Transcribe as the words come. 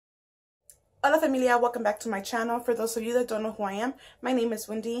Hola familia, welcome back to my channel. For those of you that don't know who I am, my name is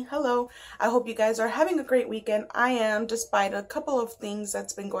Wendy. Hello. I hope you guys are having a great weekend. I am, despite a couple of things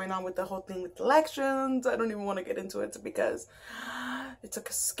that's been going on with the whole thing with elections. I don't even want to get into it because it's a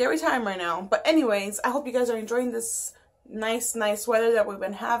scary time right now. But anyways, I hope you guys are enjoying this nice weather that we've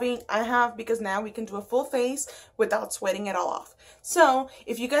been having. I have, because now we can do a full face without sweating it all off. So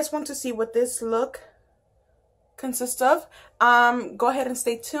if you guys want to see what this look consists of, go ahead and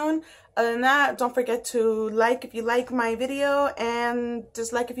stay tuned. Other than that, don't forget to like if you like my video and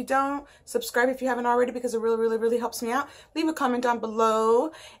dislike if you don't. Subscribe if you haven't already, because it really helps me out. Leave a comment down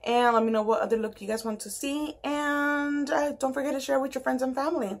below and let me know what other look you guys want to see, and don't forget to share with your friends and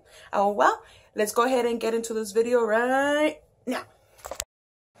family. Oh well, let's go ahead and get into this video right now.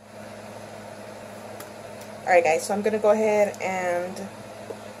 Alright guys, so I'm gonna go ahead and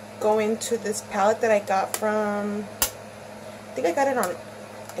go into this palette that I got from, I think I got it on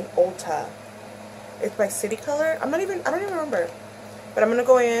an Ulta. It's by City Color. I don't even remember. But I'm gonna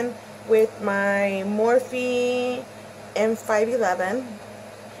go in with my Morphe M511,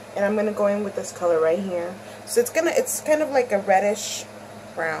 and I'm gonna go in with this color right here. So it's kind of like a reddish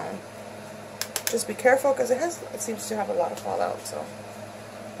brown. Just be careful because it seems to have a lot of fallout. So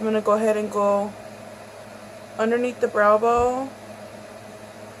I'm gonna go ahead and go underneath the brow bone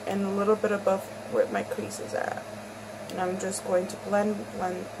and a little bit above where my crease is at. And I'm just going to blend.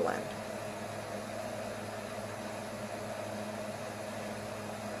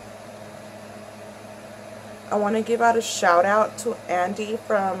 I want to give out a shout out to Andy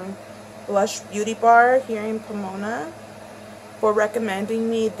from Blush Beauty Bar here in Pomona for recommending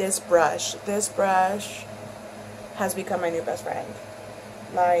me this brush. This brush has become my new best friend.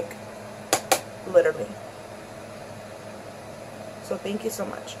 Like, literally. So thank you so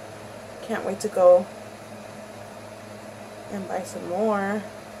much. Can't wait to go and buy some more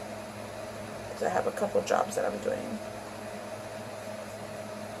because I have a couple jobs that I'm doing.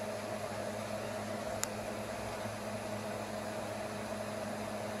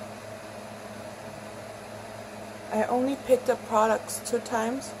 I only picked up product two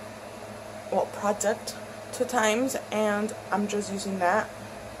times, and I'm just using that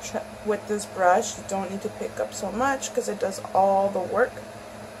with this brush. You don't need to pick up so much because it does all the work.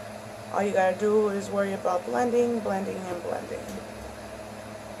 All you gotta do is worry about blending.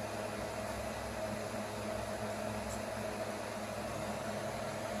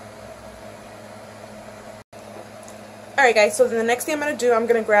 Alright guys, so then the next thing I'm gonna do, I'm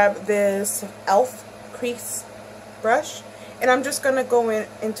gonna grab this e.l.f. crease brush, and I'm just gonna go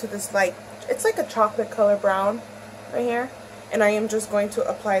into this, like, it's like a chocolate color brown right here, and I am just going to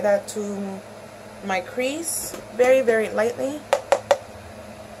apply that to my crease very lightly,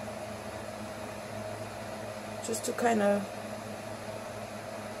 just to kind of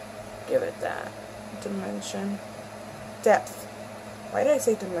give it that dimension, depth. Why did I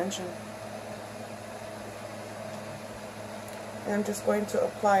say dimension? And I'm just going to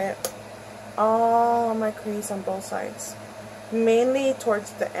apply it all on my crease on both sides, mainly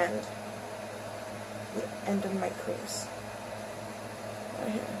towards the end of my crease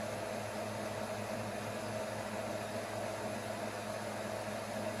right here.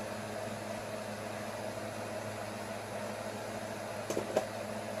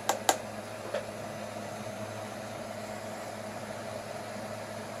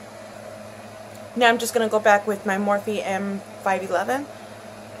 Now I'm just going to go back with my Morphe M511,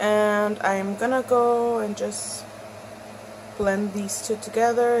 and I'm going to go and just blend these two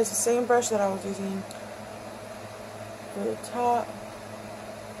together. It's the same brush that I was using for the top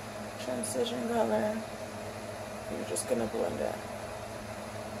transition color. You're just going to blend it.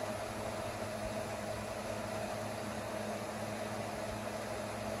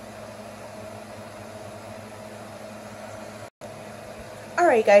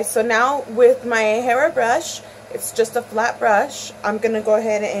 Alright guys, so now with my hair brush, it's just a flat brush, I'm going to go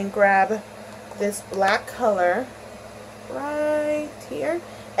ahead and grab this black color right here.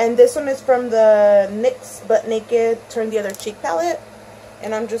 And this one is from the NYX Butt Naked Turn the Other Cheek palette.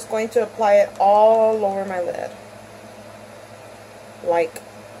 And I'm just going to apply it all over my lid. Like,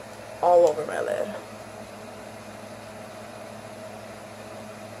 all over my lid.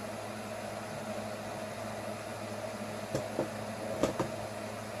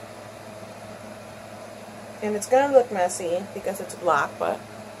 And it's gonna look messy because it's black, but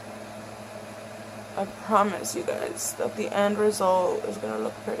I promise you guys that the end result is gonna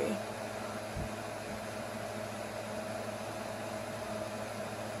look pretty.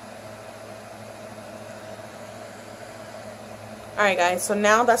 Alright guys, so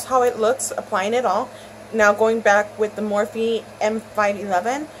now that's how it looks, applying it all. Now going back with the Morphe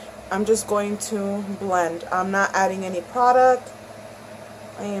M511, I'm just going to blend. I'm not adding any product.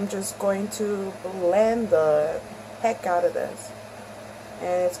 I am just going to blend the heck out of this.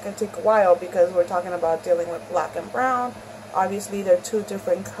 And it's going to take a while because we're talking about dealing with black and brown. Obviously, they're two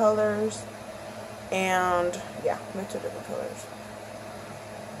different colors. And yeah, they're two different colors.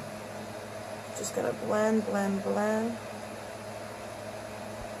 Just going to blend, blend, blend.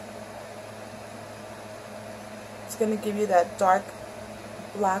 It's going to give you that dark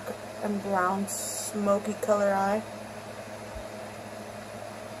black and brown smoky color eye.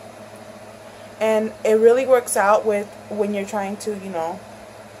 And it really works out with when you're trying to, you know,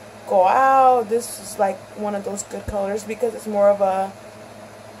 go out. This is like one of those good colors because it's more of a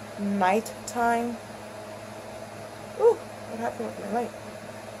nighttime. Ooh, what happened with my light?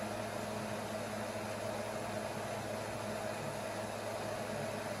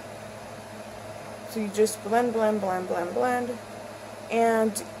 So you just blend, blend, blend, blend, blend.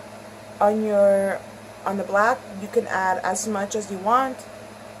 And on the black, you can add as much as you want.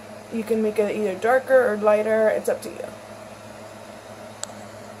 You can make it either darker or lighter. It's up to you.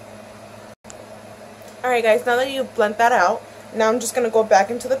 Alright guys, now that you've blended that out, now I'm just going to go back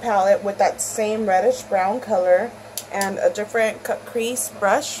into the palette with that same reddish brown color and a different cut crease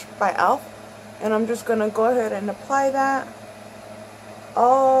brush by e.l.f. And I'm just going to go ahead and apply that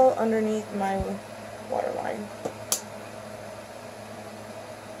all underneath my waterline.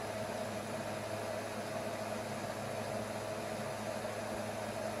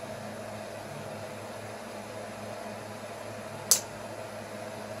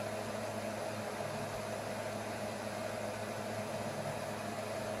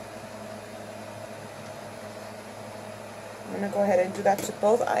 I'm going to go ahead and do that to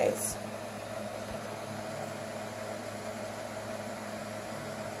both eyes.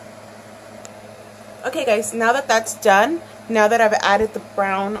 Okay guys, now that that's done, now that I've added the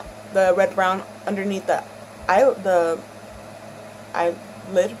red brown underneath the eyelid,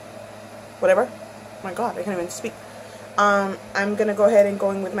 whatever. Oh my god, I can't even speak. I'm going to go ahead and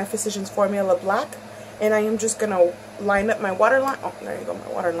go in with my Physicians Formula Black, and I am just going to line up my waterline. Oh, there you go, my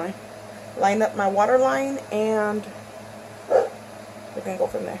waterline. Line up my waterline, and we're going to go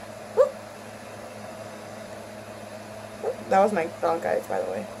from there. Woo. That was my dog, guys, by the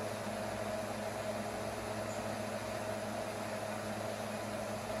way.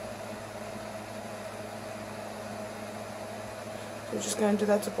 So you're just going to do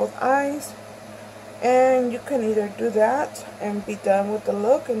that to both eyes. And you can either do that and be done with the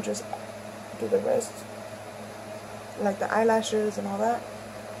look and just do the rest, like the eyelashes and all that.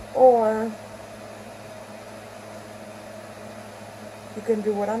 Or you can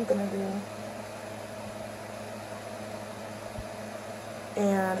do what I'm going to do.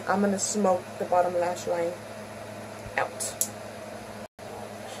 And I'm going to smoke the bottom lash line out.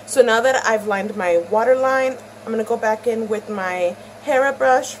 So now that I've lined my waterline, I'm going to go back in with my hair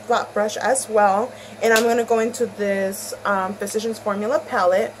brush, flat brush as well. And I'm going to go into this Physicians Formula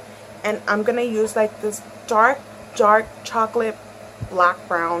palette. And I'm going to use like this dark chocolate black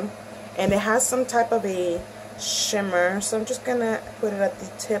brown. And it has some type of a shimmer. So I'm just going to put it at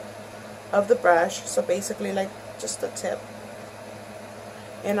the tip of the brush. So basically like just the tip.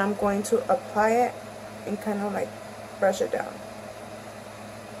 And I'm going to apply it and kind of like brush it down.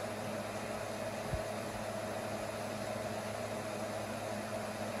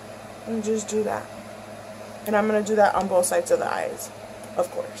 And just do that. And I'm going to do that on both sides of the eyes, of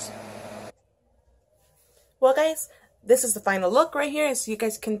course. Well guys, this is the final look right here. As you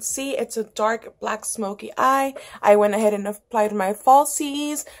guys can see, it's a dark black smoky eye. I went ahead and applied my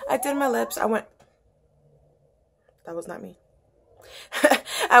falsies. I did my lips. That was not me.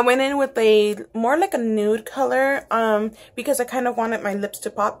 I went in with a more like a nude color because I kind of wanted my lips to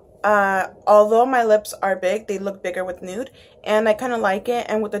pop. Although my lips are big, they look bigger with nude, and I kind of like it.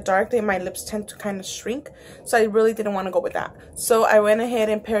 And with the dark, my lips tend to kind of shrink, so I really didn't want to go with that. So I went ahead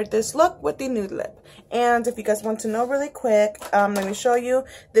and paired this look with the nude lip. And if you guys want to know really quick, let me show you.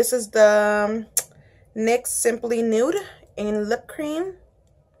 This is the NYX Simply Nude in lip cream.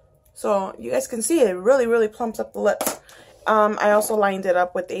 So you guys can see it really plumps up the lips. I also lined it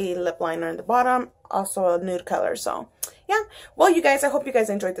up with a lip liner in the bottom, also a nude color. So yeah, well you guys, I hope you guys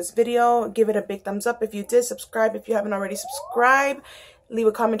enjoyed this video. Give it a big thumbs up if you did. Subscribe if you haven't already subscribed. Leave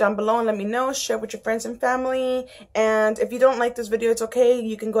a comment down below and let me know. Share with your friends and family. And if you don't like this video, it's okay.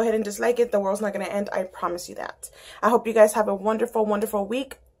 You can go ahead and dislike it. The world's not going to end. I promise you that. I hope you guys have a wonderful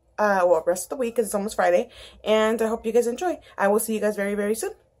week. Well, rest of the week because it's almost Friday. And I hope you guys enjoy. I will see you guys very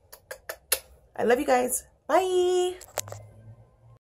soon. I love you guys. Bye.